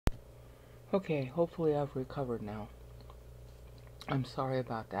Okay, hopefully I've recovered now. I'm sorry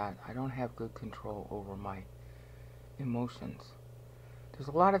about that. I don't have good control over my emotions. There's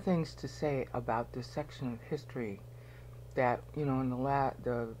a lot of things to say about this section of history that, in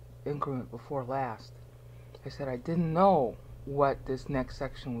the increment before last, I said I didn't know what this next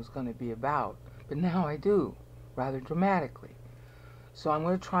section was going to be about, but now I do, rather dramatically. So I'm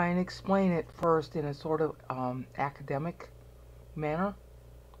going to try and explain it first in a sort of academic manner,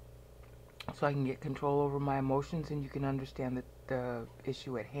 so I can get control over my emotions and you can understand the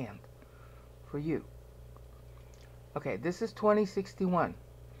issue at hand for you. Okay, this is 2061.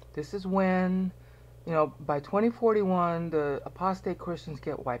 This is when, by 2041, the apostate Christians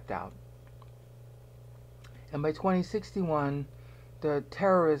get wiped out. And by 2061, the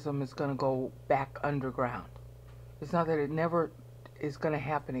terrorism is going to go back underground. It's not that it never is going to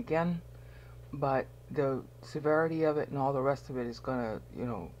happen again, but the severity of it and all the rest of it is going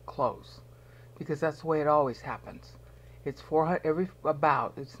to, close. Because that's the way it always happens. It's 400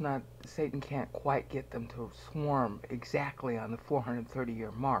 it's not, Satan can't quite get them to swarm exactly on the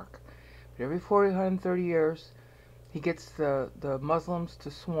 430-year mark. But every 430 years, he gets the Muslims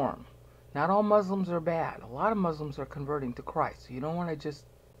to swarm. Not all Muslims are bad. A lot of Muslims are converting to Christ. So you don't want to just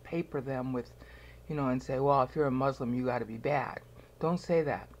paper them with, and say, well, if you're a Muslim, you got to be bad. Don't say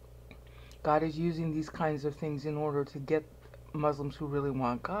that. God is using these kinds of things in order to get Muslims who really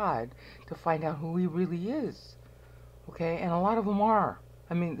want God to find out who he really is. Okay, and a lot of them are.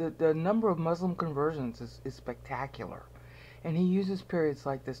 I mean, the number of Muslim conversions is spectacular. And he uses periods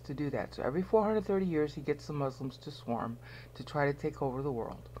like this to do that. So every 430 years, he gets the Muslims to swarm to try to take over the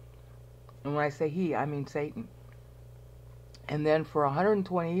world. And when I say he, I mean Satan. And then for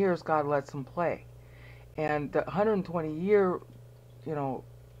 120 years, God lets them play. And the 120-year,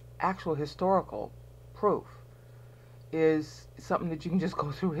 actual historical proof is something that you can just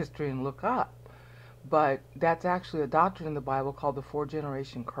go through history and look up. But that's actually a doctrine in the Bible called the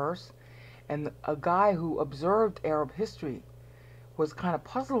four-generation curse. And a guy who observed Arab history was kind of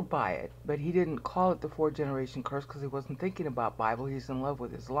puzzled by it, but he didn't call it the four-generation curse because he wasn't thinking about Bible. He's in love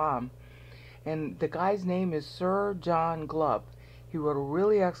with Islam. And the guy's name is Sir John Glubb. He wrote a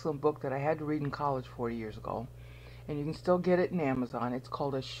really excellent book that I had to read in college 40 years ago. And you can still get it in Amazon. It's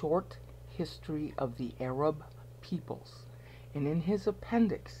called A Short History of the Arab Peoples. And in his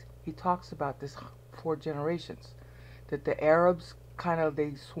appendix, he talks about this 4 generations. That the Arabs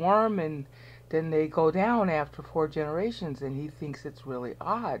they swarm and then they go down after 4 generations, and he thinks it's really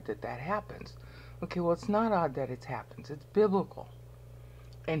odd that that happens. Okay, well, it's not odd that it happens. It's biblical.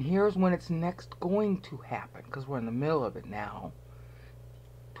 And here's when it's next going to happen, because we're in the middle of it now.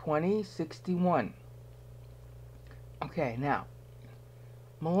 2061. Okay, now,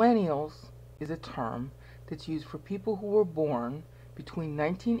 millennials is a term that's used for people who were born between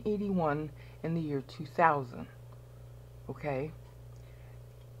 1981 and the year 2000. Okay?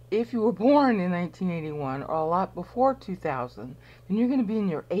 If you were born in 1981 or a lot before 2000, then you're going to be in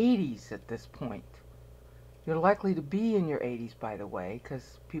your 80s at this point. You're likely to be in your 80s, by the way,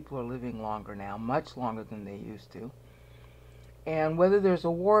 because people are living longer now, much longer than they used to. And whether there's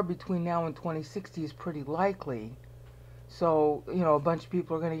a war between now and 2060 is pretty likely. So, a bunch of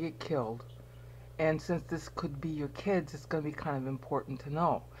people are going to get killed. And since this could be your kids, it's going to be kind of important to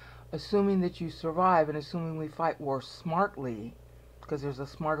know. Assuming that you survive and assuming we fight war smartly, because there's a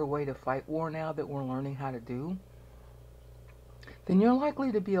smarter way to fight war now that we're learning how to do, then you're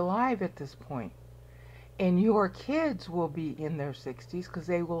likely to be alive at this point. And your kids will be in their 60s because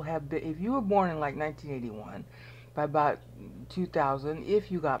they will have been, if you were born in like 1981, by about 2000,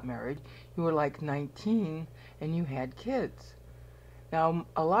 if you got married, you were like 19 and you had kids. Now,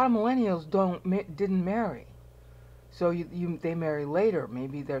 a lot of millennials didn't marry. So they marry later,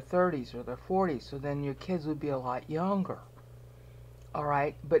 maybe their 30s or their 40s, so then your kids would be a lot younger. All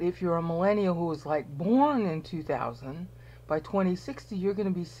right, but if you're a millennial who was like born in 2000, by 2060 you're going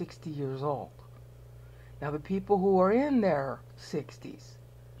to be 60 years old. Now the people who are in their 60s,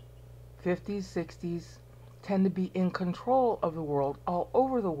 50s, 60s, tend to be in control of the world all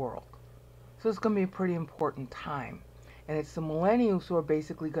over the world. So it's going to be a pretty important time. And it's the millennials who are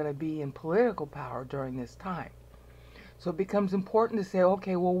basically going to be in political power during this time. So it becomes important to say,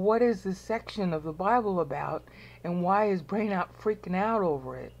 okay, well, what is this section of the Bible about, and why is Brain Out freaking out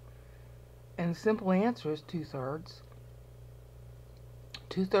over it? And the simple answer is 2/3.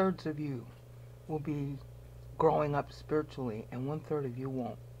 2/3 of you will be growing up spiritually, and 1/3 of you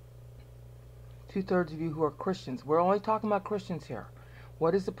won't. 2/3 of you who are Christians. We're only talking about Christians here.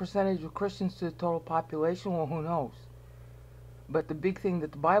 What is the percentage of Christians to the total population? Well, who knows? But the big thing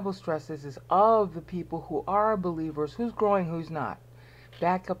that the Bible stresses is of the people who are believers, who's growing, who's not.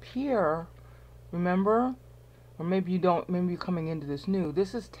 Back up here, Remember? Or maybe you don't, maybe you're coming into this new.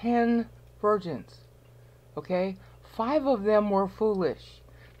 This is 10 virgins. Okay? 5 of them were foolish.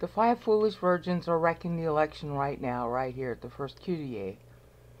 The 5 foolish virgins are wrecking the election right now, right here at the first QDA.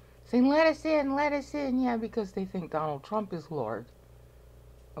 Saying, let us in, yeah, because they think Donald Trump is Lord.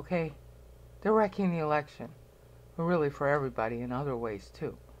 Okay? They're wrecking the election. Really for everybody in other ways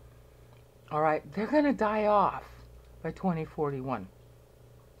too. Alright? They're going to die off by 2041.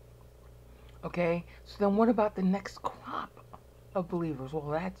 Okay? So then what about the next crop of believers?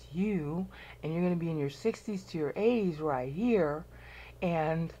 Well, that's you, and you're going to be in your 60s to your 80s right here,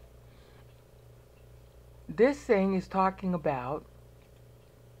 and this thing is talking about,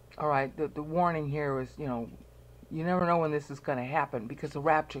 alright, the warning here is, you know, you never know when this is going to happen because the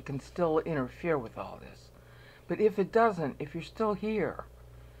rapture can still interfere with all this. But if it doesn't, if you're still here,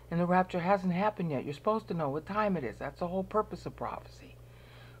 and the rapture hasn't happened yet, you're supposed to know what time it is. That's the whole purpose of prophecy.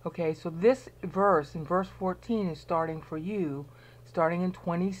 Okay, so this verse, in verse 14, is starting for you, starting in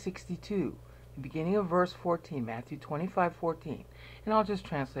 2062. The beginning of verse 14, Matthew 25, 14. And I'll just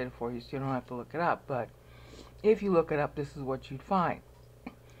translate it for you so you don't have to look it up. But if you look it up, this is what you'd find.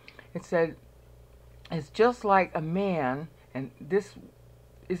 It said, it's just like a man, and this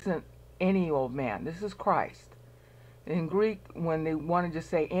isn't any old man. This is Christ. In Greek, when they want to just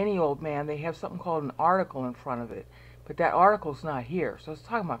say any old man, they have something called an article in front of it. But that article's not here, so it's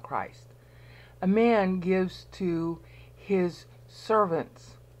talking about Christ. A man gives to his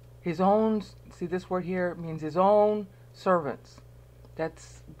servants, his own, see this word here means his own servants.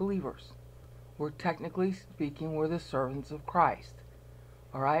 That's believers. We're technically speaking, we're the servants of Christ.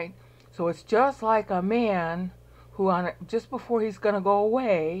 Alright? So it's just like a man who, just before he's going to go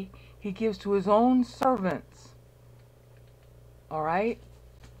away, he gives to his own servants. Alright?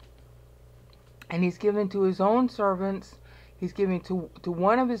 And he's given to his own servants, he's giving to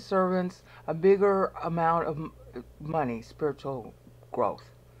one of his servants a bigger amount of money, spiritual growth.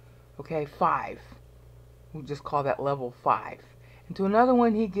 Okay, 5. We'll just call that level 5. And to another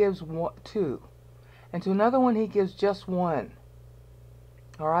one he gives 2. And to another one he gives just 1.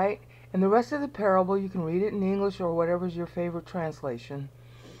 Alright? And the rest of the parable, you can read it in English or whatever's your favorite translation.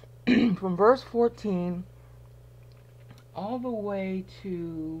 From verse 14 all the way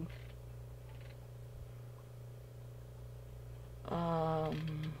to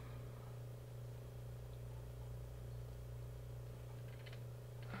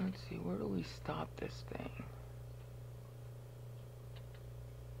let's see, where do we stop this thing?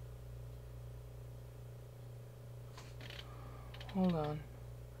 Hold on.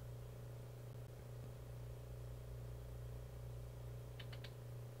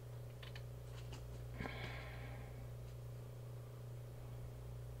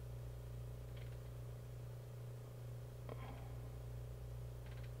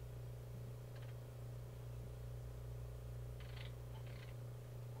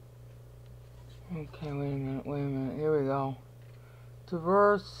 Okay, wait a minute, here we go. To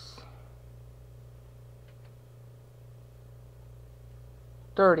verse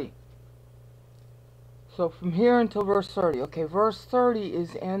 30. So from here until verse 30. Okay, verse 30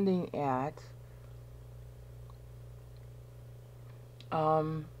 is ending at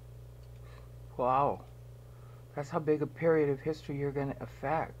wow. That's how big a period of history you're going to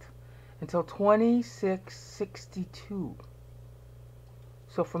affect. Until 2662.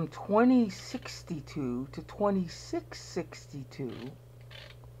 So from 2062 to 2662,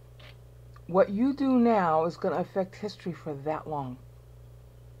 what you do now is going to affect history for that long.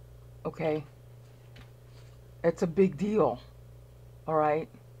 Okay? It's a big deal. Alright?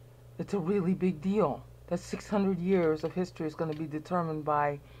 It's a really big deal. That 600 years of history is going to be determined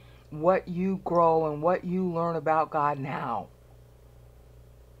by what you grow and what you learn about God now.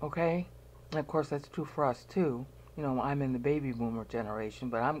 Okay? And of course that's true for us too. You know, I'm in the baby boomer generation,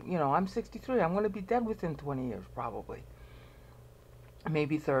 but I'm 63. I'm going to be dead within 20 years probably.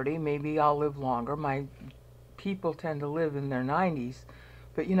 Maybe 30, maybe I'll live longer. My people tend to live in their 90s,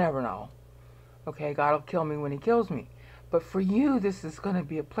 but you never know. Okay, God will kill me when he kills me. But for you, this is going to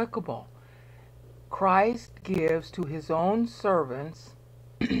be applicable. Christ gives to his own servants,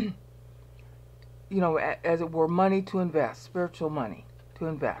 you know, as it were, money to invest, spiritual money to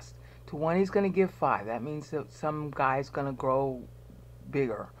invest. To one he's going to give 5. That means that some guy's going to grow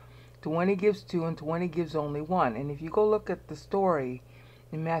bigger. To one he gives 2, and to one he gives only 1. And if you go look at the story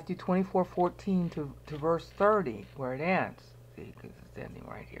in Matthew 24:14 to verse 30, where it ends, see, because it's ending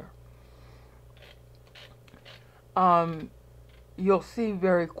right here. You'll see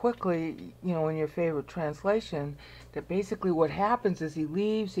very quickly, you know, in your favorite translation, that basically what happens is he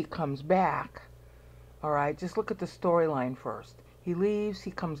leaves, he comes back. All right, just look at the storyline first. He leaves,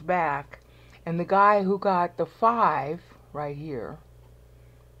 he comes back, And the guy who got the 5 right here,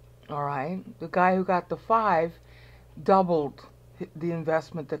 all right, the guy who got the 5 doubled the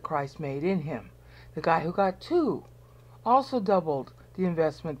investment that Christ made in him. The guy who got 2 also doubled the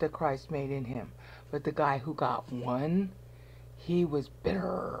investment that Christ made in him. But the guy who got 1, he was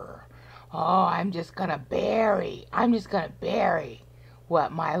bitter. Oh, I'm just going to bury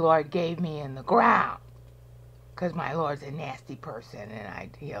what my Lord gave me in the ground. Because my Lord's a nasty person,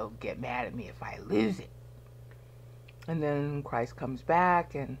 and he'll get mad at me if I lose it. And then Christ comes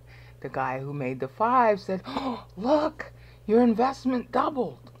back, and the guy who made the 5 said, oh, look, your investment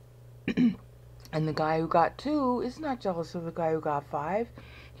doubled. And the guy who got 2 is not jealous of the guy who got 5.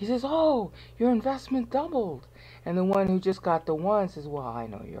 He says, oh, your investment doubled. And the one who just got the 1 says, well, I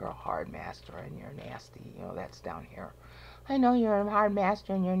know you're a hard master and you're nasty. You know, that's down here. I know you're a hard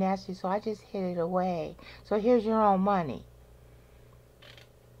master and you're nasty, so I just hid it away. So here's your own money.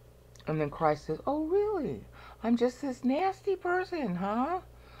 And then Christ says, oh, really? I'm just this nasty person, huh?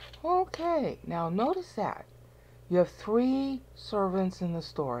 Okay. Now notice that. You have 3 servants in the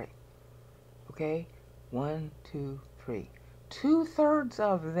story. Okay? 1, 2, 3. 2/3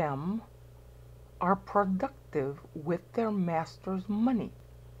 of them are productive with their master's money.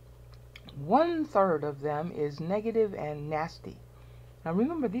 1/3 of them is negative and nasty. Now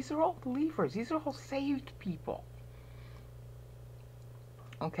remember, these are all believers. These are all saved people.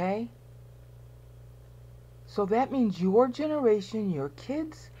 Okay? So that means your generation, your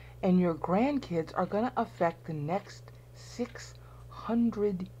kids, and your grandkids are going to affect the next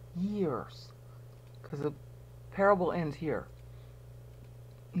 600 years. Because the parable ends here.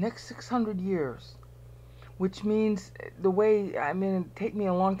 Next 600 years. Which means the way, I mean, it'd take me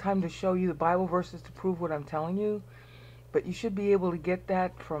a long time to show you the Bible verses to prove what I'm telling you. But you should be able to get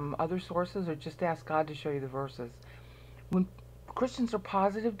that from other sources or just ask God to show you the verses. When Christians are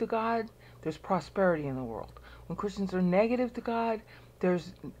positive to God, there's prosperity in the world. When Christians are negative to God,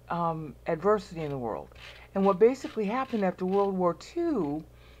 there's adversity in the world. And what basically happened after World War II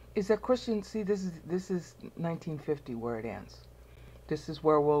is that Christians, see, this is 1950 where it ends. This is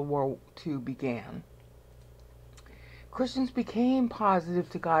where World War II began. Christians became positive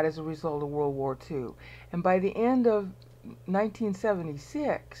to God as a result of World War II. And by the end of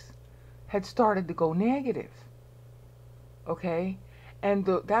 1976, had started to go negative. Okay? And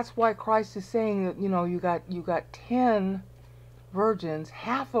that's why Christ is saying that, you know, you got 10 virgins,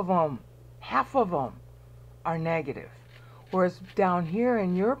 half of them are negative. Whereas down here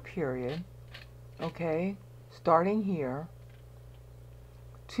in your period, okay, starting here,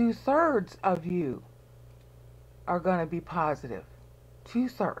 2/3 of you are going to be positive.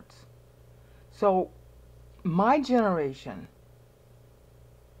 2/3. So my generation,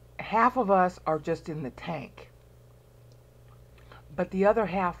 half of us are just in the tank. But the other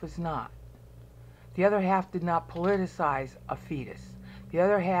half is not. The other half did not politicize a fetus. The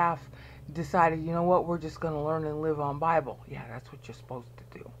other half decided, you know what, we're just going to learn and live on Bible. Yeah, that's what you're supposed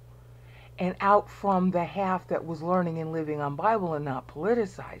to do. And out from the half that was learning and living on Bible and not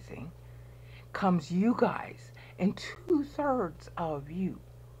politicizing comes you guys. And 2/3 of you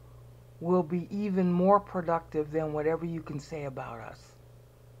will be even more productive than whatever you can say about us.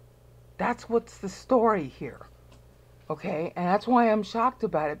 That's what's the story here. Okay? And that's why I'm shocked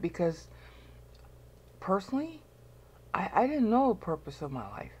about it, because personally, I didn't know the purpose of my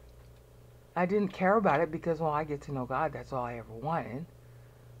life. I didn't care about it because, well, I get to know God. That's all I ever wanted.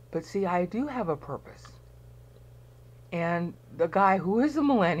 But see, I do have a purpose. And the guy who is a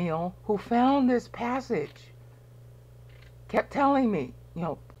millennial, who found this passage, kept telling me, you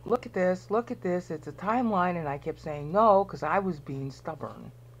know, look at this, it's a timeline. And I kept saying no, because I was being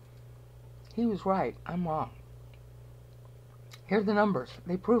stubborn. He was right. I'm wrong. Here are the numbers.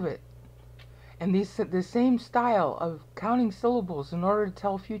 They prove it. And the same style of counting syllables in order to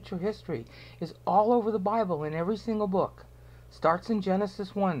tell future history is all over the Bible in every single book. Starts in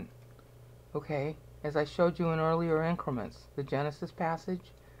Genesis 1. Okay? As I showed you in earlier increments. The Genesis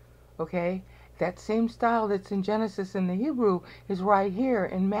passage. Okay? That same style that's in Genesis in the Hebrew is right here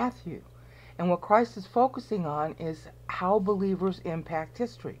in Matthew. And what Christ is focusing on is how believers impact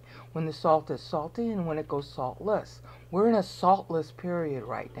history. When the salt is salty and when it goes saltless. We're in a saltless period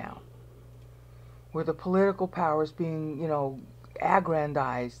right now, where the political power is being, you know,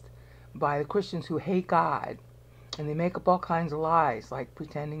 aggrandized by the Christians who hate God. And they make up all kinds of lies, like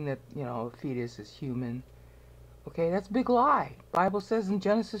pretending that, you know, a fetus is human. Okay, that's a big lie. The Bible says in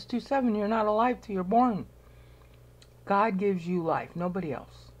Genesis 2:7, you're not alive till you're born. God gives you life, nobody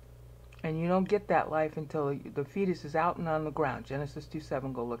else. And you don't get that life until the fetus is out and on the ground. Genesis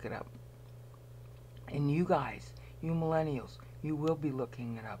 2:7, go look it up. And you guys, you millennials, You will be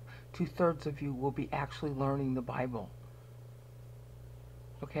looking it up. 2/3 of you will be actually learning the Bible.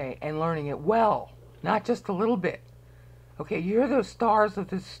 Okay, and learning it well, not just a little bit. Okay, you're the stars of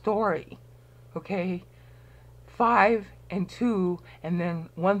this story. Okay, 5 and 2, and then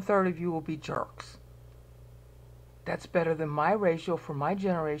 1/3 of you will be jerks. That's better than my ratio for my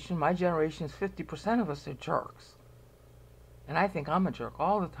generation. My generation is 50% of us are jerks. And I think I'm a jerk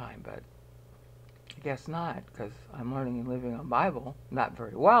all the time, but I guess not, because I'm learning and living on Bible. Not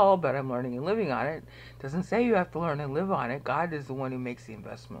very well, but I'm learning and living on it. Doesn't say you have to learn and live on it. God is the one who makes the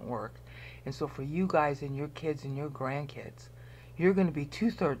investment work. And so for you guys and your kids and your grandkids, you're going to be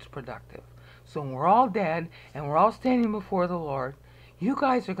 2/3 productive. So when we're all dead and we're all standing before the Lord, you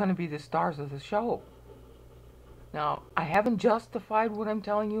guys are going to be the stars of the show. Now, I haven't justified what I'm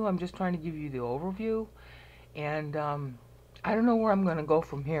telling you. I'm just trying to give you the overview. And I don't know where I'm going to go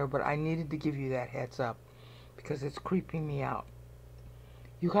from here, but I needed to give you that heads up because it's creeping me out.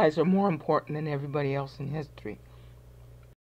 You guys are more important than everybody else in history.